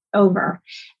crossed over,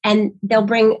 and they'll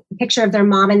bring a picture of their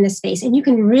mom in the space, and you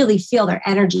can really feel their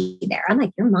energy there. I'm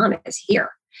like, your mom is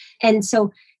here. And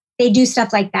so they do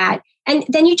stuff like that. And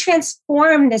then you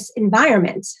transform this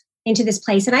environment into this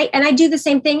place. And I do the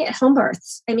same thing at home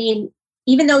births. I mean,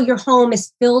 even though your home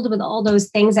is filled with all those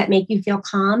things that make you feel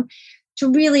calm,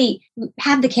 to really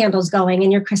have the candles going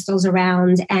and your crystals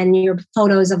around and your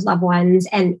photos of loved ones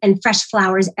and fresh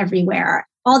flowers everywhere.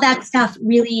 All that stuff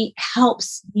really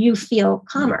helps you feel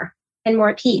calmer and more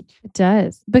at peace. It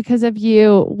does. Because of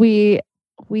you, we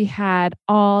had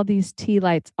all these tea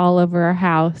lights all over our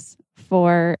house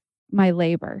for my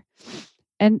labor.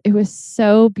 And it was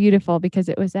so beautiful because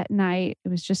it was at night. It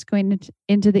was just going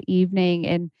into the evening,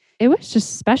 and it was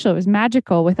just special. It was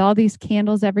magical with all these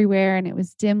candles everywhere, and it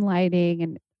was dim lighting,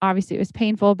 and obviously it was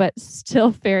painful, but still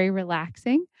very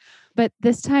relaxing. But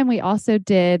this time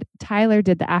Tyler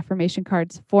did the affirmation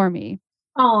cards for me.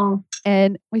 Oh,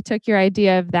 And we took your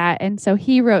idea of that. And so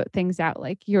he wrote things out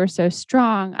like, you're so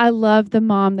strong. I love the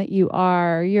mom that you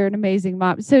are. You're an amazing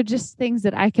mom. So just things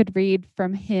that I could read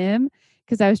from him,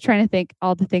 because I was trying to think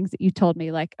all the things that you told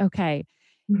me, like, okay,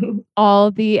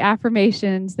 all the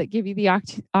affirmations that give you the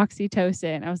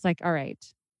oxytocin. I was like, all right,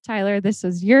 Tyler, this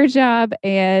was your job.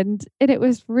 And it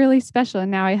was really special.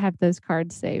 And now I have those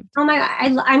cards saved. Oh my God.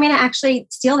 I'm going to actually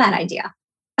steal that idea.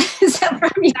 Is that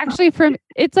from you? Actually,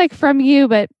 it's like from you,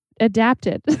 but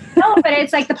adapted. No, but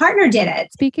it's like the partner did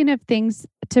it. Speaking of things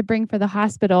to bring for the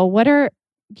hospital, what are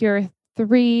your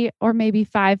 3 or maybe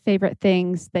 5 favorite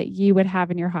things that you would have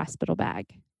in your hospital bag?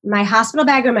 My hospital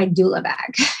bag or my doula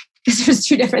bag? Because there's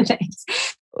 2 different things.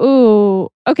 Ooh,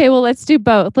 okay. Well, let's do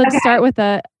both. Let's start with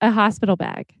a hospital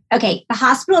bag. Okay. The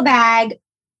hospital bag,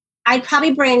 I'd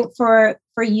probably bring for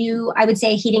you, I would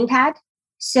say a heating pad.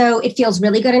 So it feels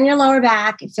really good in your lower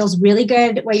back. It feels really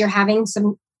good where you're having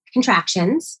some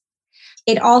contractions.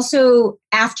 It also,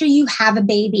 after you have a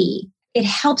baby, it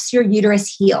helps your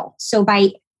uterus heal. So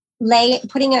by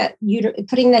putting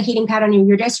the heating pad on your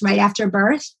uterus right after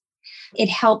birth, it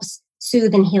helps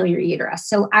soothe and heal your uterus.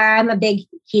 So I'm a big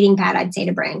heating pad, I'd say,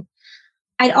 to bring.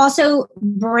 I'd also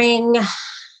bring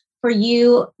for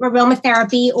you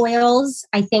aromatherapy oils.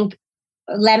 I think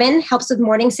lemon helps with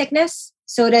morning sickness.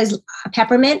 So does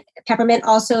peppermint. Peppermint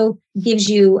also gives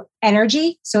you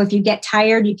energy. So if you get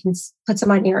tired, you can put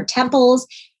some on your temples.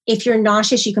 If you're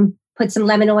nauseous, you can put some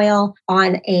lemon oil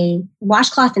on a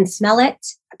washcloth and smell it.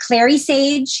 Clary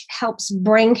sage helps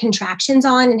bring contractions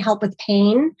on and help with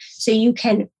pain. So you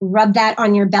can rub that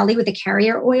on your belly with a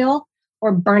carrier oil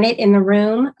or burn it in the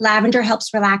room. Lavender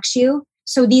helps relax you.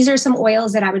 So these are some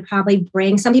oils that I would probably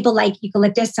bring. Some people like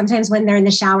eucalyptus. Sometimes when they're in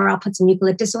the shower, I'll put some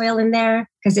eucalyptus oil in there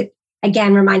because it,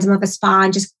 again, reminds them of a spa.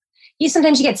 And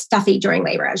sometimes you get stuffy during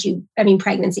labor,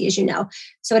 pregnancy, as you know.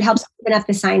 So it helps open up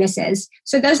the sinuses.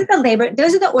 So those are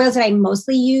the oils that I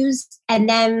mostly use. And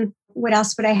then what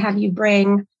else would I have you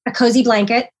bring? A cozy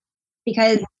blanket,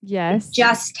 because it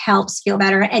just helps feel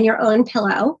better, and your own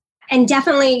pillow, and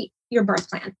definitely your birth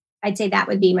plan. I'd say that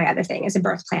would be my other thing, is a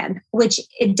birth plan, which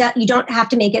you don't have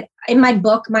to make it. In my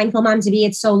book, Mindful Mom to Be,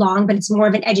 it's so long, but it's more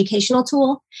of an educational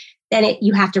tool than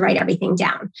you have to write everything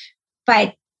down.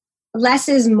 But less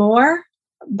is more,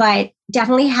 but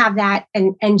definitely have that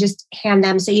and just hand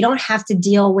them. So you don't have to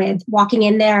deal with walking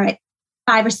in there at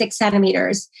 5 or 6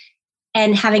 centimeters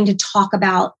and having to talk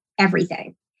about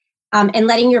everything. And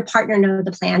letting your partner know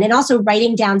the plan, and also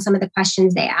writing down some of the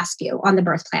questions they ask you on the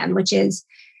birth plan, which is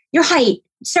your height,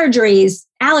 surgeries,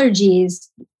 allergies,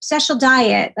 special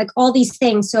diet, like all these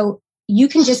things. So you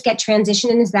can just get transitioned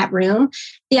into that room.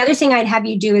 The other thing I'd have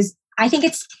you do is, I think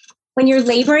it's when you're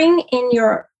laboring in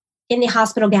the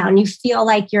hospital gown, you feel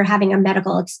like you're having a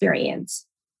medical experience,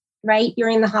 right? You're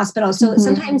in the hospital. So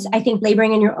sometimes I think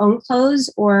laboring in your own clothes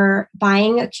or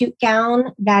buying a cute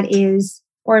gown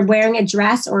or wearing a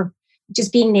dress or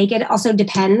just being naked also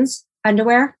depends.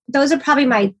 Underwear. Those are probably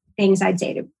my things I'd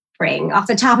say to bring off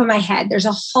the top of my head. There's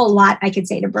a whole lot I could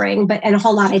say to bring, and a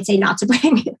whole lot I'd say not to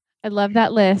bring. I love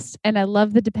that list. And I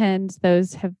love the depends.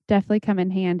 Those have definitely come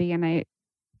in handy. And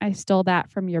I stole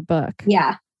that from your book.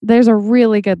 Yeah. There's a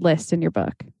really good list in your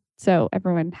book. So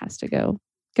everyone has to go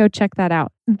check that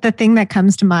out. The thing that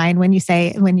comes to mind when you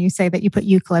say that you put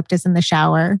eucalyptus in the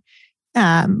shower,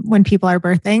 when people are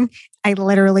birthing, I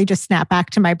literally just snap back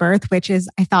to my birth, which is,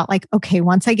 I thought like, okay,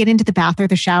 once I get into the bath or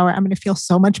the shower, I'm going to feel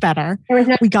so much better.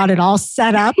 We got it all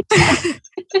set up.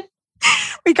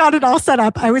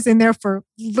 I was in there for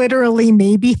literally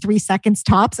maybe 3 seconds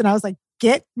tops. And I was like,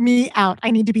 get me out. I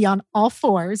need to be on all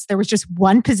fours. There was just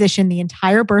one position the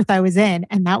entire birth I was in.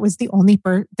 And that was the only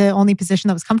position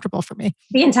that was comfortable for me.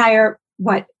 The entire,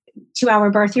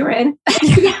 2-hour birth you were in?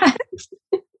 Yeah.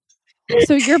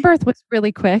 So your birth was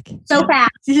really quick. So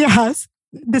fast. Yes.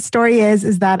 The story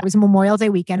is that it was Memorial Day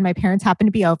weekend. My parents happened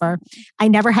to be over. I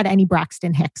never had any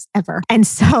Braxton Hicks ever. And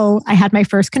so I had my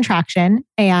first contraction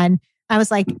and I was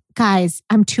like, guys,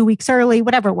 I'm 2 weeks early,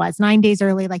 whatever it was, 9 days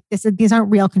early. Like these aren't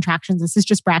real contractions. This is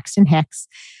just Braxton Hicks.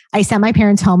 I sent my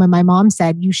parents home and my mom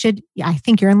said, I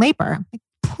think you're in labor. I'm like,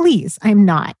 please, I'm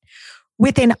not.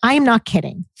 I'm not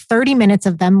kidding, 30 minutes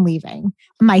of them leaving.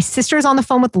 My sister's on the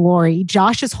phone with Lori.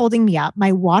 Josh is holding me up.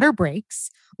 My water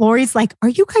breaks. Lori's like, are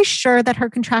you guys sure that her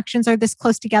contractions are this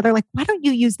close together? Like, why don't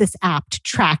you use this app to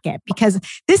track it? Because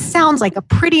this sounds like a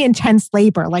pretty intense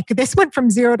labor. Like this went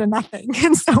from 0 to nothing.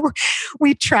 And so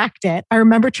we tracked it. I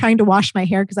remember trying to wash my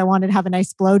hair because I wanted to have a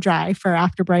nice blow dry for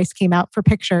after Bryce came out for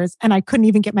pictures. And I couldn't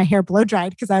even get my hair blow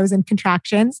dried because I was in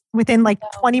contractions. Within like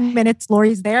 20 minutes,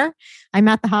 Lori's there. I'm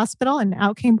at the hospital and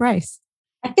out came Bryce.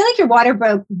 I feel like your water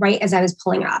broke right as I was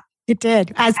pulling up. It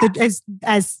did.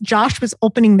 As Josh was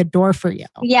opening the door for you.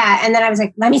 Yeah. And then I was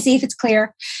like, let me see if it's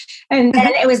clear. And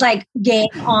then it was like game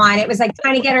on. It was like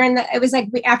trying to get her it was like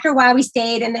after a while we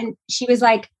stayed. And then she was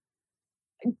like,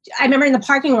 I remember in the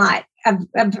parking lot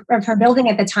of her building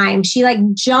at the time, she like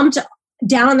jumped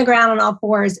down on the ground on all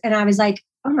fours. And I was like,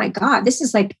 oh my God, this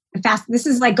is like fast. This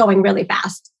is like going really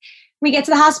fast. We get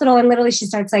to the hospital and literally she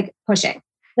starts like pushing.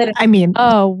 Literally. I mean,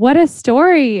 oh, what a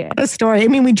story. What a story. I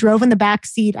mean, we drove in the back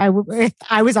seat. I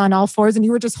was on all fours and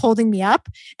you were just holding me up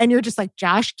and you're just like,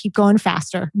 Josh, keep going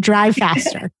faster, drive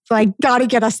faster. So I got to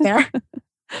get us there.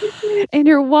 And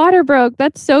your water broke.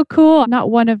 That's so cool.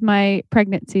 Not one of my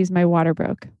pregnancies, my water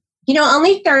broke. You know,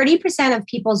 only 30% of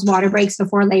people's water breaks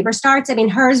before labor starts. I mean,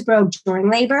 hers broke during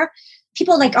labor.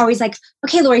 People like always like,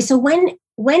 okay, Lori, so when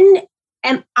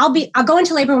I'll go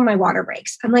into labor when my water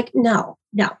breaks. I'm like, no.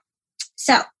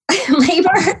 So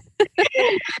labor,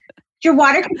 your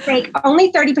water can break.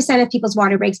 Only 30% of people's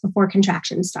water breaks before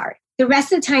contractions start. The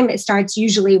rest of the time it starts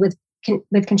usually with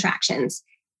contractions.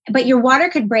 But your water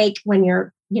could break when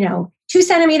you're, 2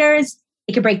 centimeters.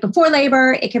 It could break before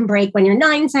labor. It can break when you're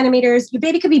 9 centimeters. Your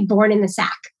baby could be born in the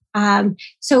sac.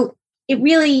 So it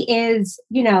really is,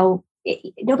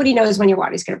 nobody knows when your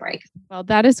water's going to break. Well,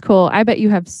 that is cool. I bet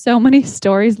you have so many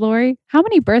stories, Lori. How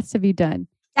many births have you done?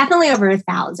 Definitely over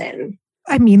 1,000.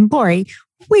 I mean, Lori,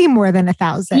 way more than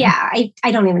 1,000. Yeah,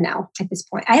 I don't even know at this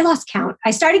point. I lost count.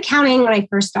 I started counting when I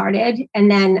first started,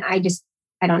 and then I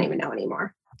don't even know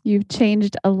anymore. You've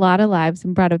changed a lot of lives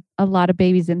and brought a lot of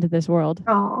babies into this world.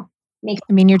 Oh,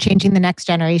 I mean, you're changing the next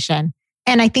generation.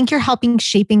 And I think you're helping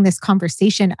shaping this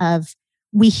conversation of,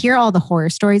 we hear all the horror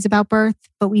stories about birth,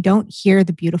 but we don't hear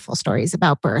the beautiful stories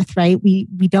about birth, right? We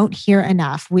don't hear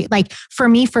enough. For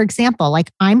me, for example,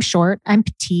 like I'm short, I'm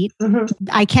petite. Mm-hmm.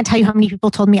 I can't tell you how many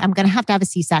people told me I'm going to have a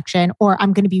C-section or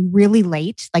I'm going to be really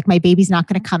late. Like my baby's not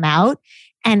going to come out.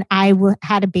 And I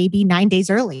had a baby 9 days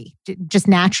early. Just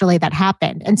naturally that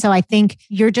happened. And so I think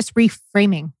you're just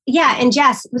reframing. Yeah. And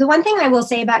Jess, the one thing I will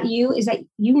say about you is that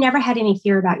you never had any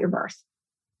fear about your birth.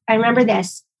 I remember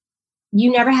this. You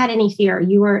never had any fear.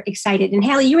 You were excited. And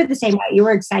Haley, you were the same way. You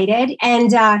were excited.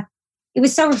 And it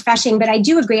was so refreshing. But I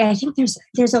do agree. I think there's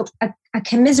a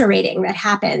commiserating that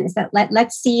happens that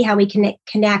let's see how we can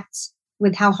connect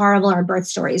with how horrible our birth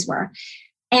stories were.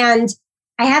 And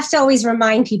I have to always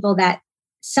remind people that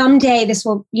someday this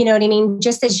will, you know what I mean?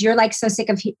 Just as you're like so sick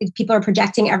of people are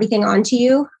projecting everything onto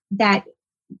you, that,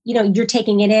 you're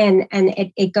taking it in and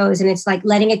it goes, and it's like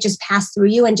letting it just pass through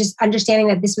you and just understanding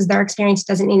that this was their experience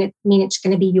doesn't mean it's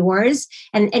going to be yours.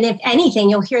 And if anything,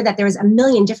 you'll hear that there's a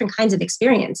million different kinds of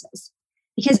experiences,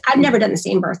 because I've never done the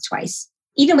same birth twice,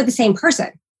 even with the same person.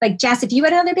 Like Jess, if you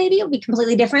had another baby, it would be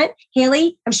completely different.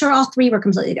 Haley, I'm sure all three were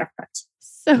completely different.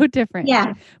 So different.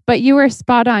 Yeah. But you were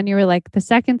spot on. You were like, the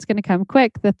second's going to come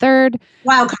quick. The third,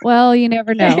 wild card. Well, you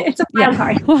never know. It's a wild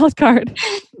card. Wild card.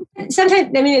 Sometimes,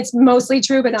 it's mostly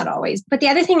true, but not always. But the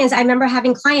other thing is, I remember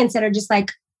having clients that are just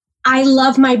like, I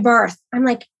love my birth. I'm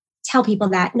like, tell people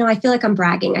that. No, I feel like I'm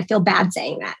bragging. I feel bad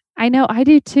saying that. I know, I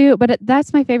do too. But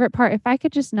that's my favorite part. If I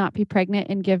could just not be pregnant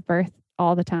and give birth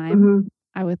all the time, mm-hmm.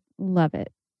 I would love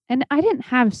it. And I didn't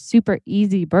have super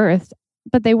easy births,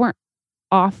 but they weren't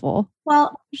awful.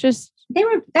 Well,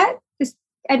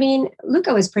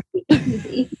 Luca was pretty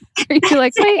easy. You're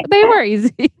like, wait, they were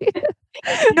easy.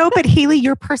 No, but Haley,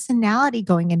 your personality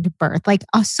going into birth, like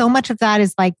so much of that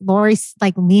is like Lori's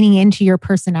like leaning into your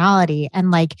personality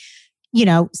and like,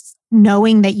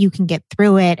 knowing that you can get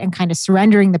through it and kind of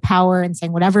surrendering the power and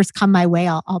saying, whatever's come my way,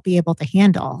 I'll be able to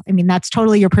handle. I mean, that's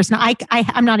totally your person.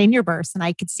 I'm not in your births and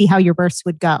I could see how your births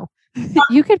would go.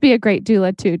 You could be a great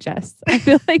doula too, Jess. I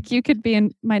feel like you could be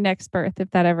in my next birth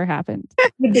if that ever happened.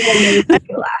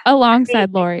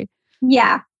 Alongside Lori.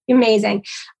 Yeah, amazing.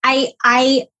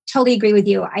 I totally agree with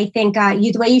you. I think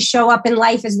the way you show up in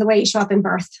life is the way you show up in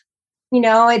birth.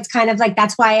 It's kind of like,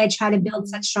 that's why I try to build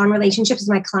such strong relationships with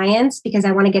my clients, because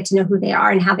I want to get to know who they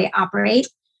are and how they operate,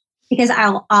 because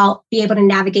I'll be able to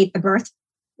navigate the birth,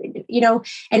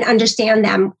 and understand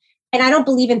them. And I don't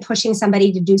believe in pushing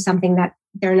somebody to do something that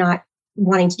they're not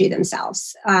wanting to do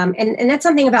themselves. And that's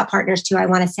something about partners too. I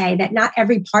want to say that not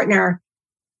every partner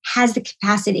has the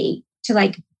capacity to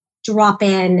like drop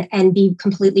in and be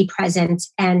completely present.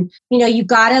 And, you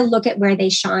got to look at where they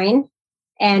shine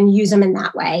and use them in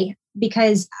that way.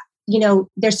 Because,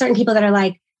 there's certain people that are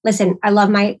like, listen, I love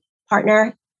my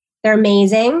partner. They're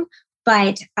amazing,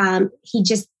 but he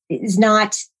just is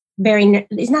not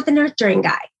he's not the nurturing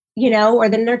guy, or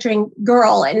the nurturing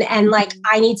girl. And like,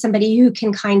 I need somebody who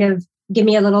can kind of give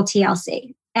me a little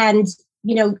TLC. And,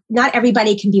 not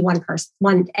everybody can be one person,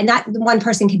 and not one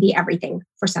person can be everything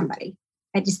for somebody.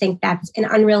 I just think that's an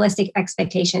unrealistic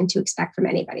expectation to expect from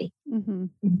anybody. Mm-hmm.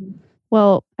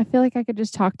 Well, I feel like I could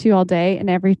just talk to you all day. And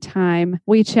every time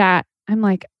we chat, I'm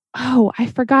like, oh, I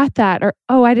forgot that. Or,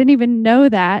 oh, I didn't even know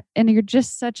that. And you're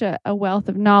just such a wealth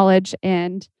of knowledge.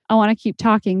 And I want to keep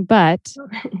talking. But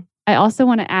I also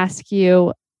want to ask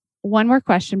you one more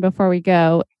question before we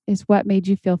go is what made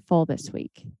you feel full this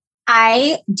week?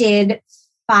 I did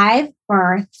 5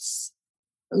 births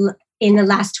in the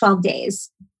last 12 days.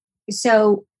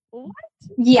 So, what?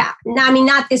 Yeah. No, I mean,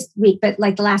 not this week, but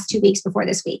like the last 2 weeks before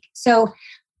this week. So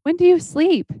when do you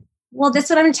sleep? Well, that's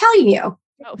what I'm telling you.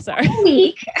 Oh, sorry.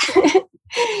 Week.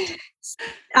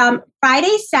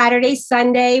 Friday, Saturday,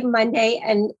 Sunday, Monday,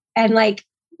 and like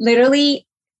literally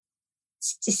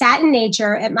sat in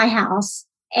nature at my house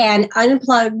and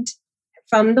unplugged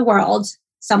from the world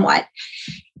somewhat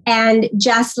and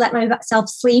just let myself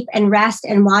sleep and rest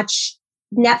and watch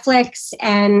Netflix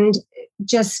and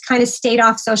just kind of stayed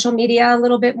off social media a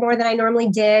little bit more than I normally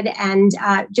did and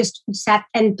just sat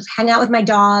and hung out with my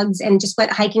dogs and just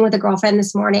went hiking with a girlfriend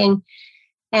this morning.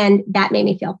 And that made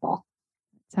me feel full.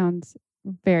 Sounds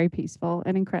very peaceful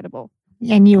and incredible.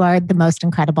 And you are the most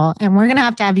incredible. And we're going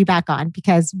to have you back on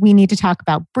because we need to talk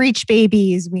about breech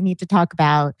babies. We need to talk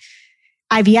about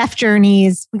IVF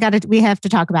journeys. We have to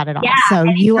talk about it all. Yeah, so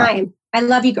anytime. I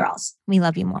love you girls. We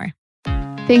love you more.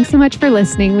 Thanks so much for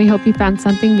listening. We hope you found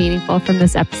something meaningful from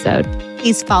this episode.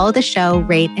 Please follow the show,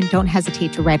 rate, and don't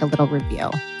hesitate to write a little review.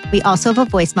 We also have a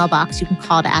voicemail box you can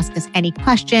call to ask us any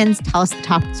questions, tell us the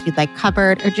topics you'd like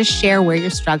covered, or just share where you're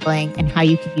struggling and how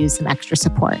you could use some extra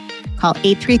support. Call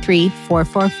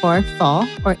 833-444-FULL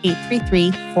or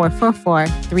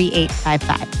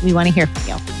 833-444-3855. We want to hear from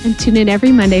you. And tune in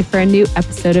every Monday for a new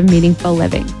episode of Meaningful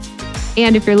Living.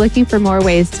 And if you're looking for more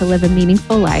ways to live a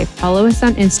meaningful life, follow us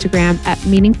on Instagram at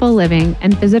Meaningful Living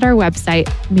and visit our website,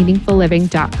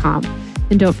 meaningfulliving.com.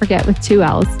 And don't forget with 2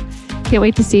 L's. Can't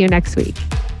wait to see you next week.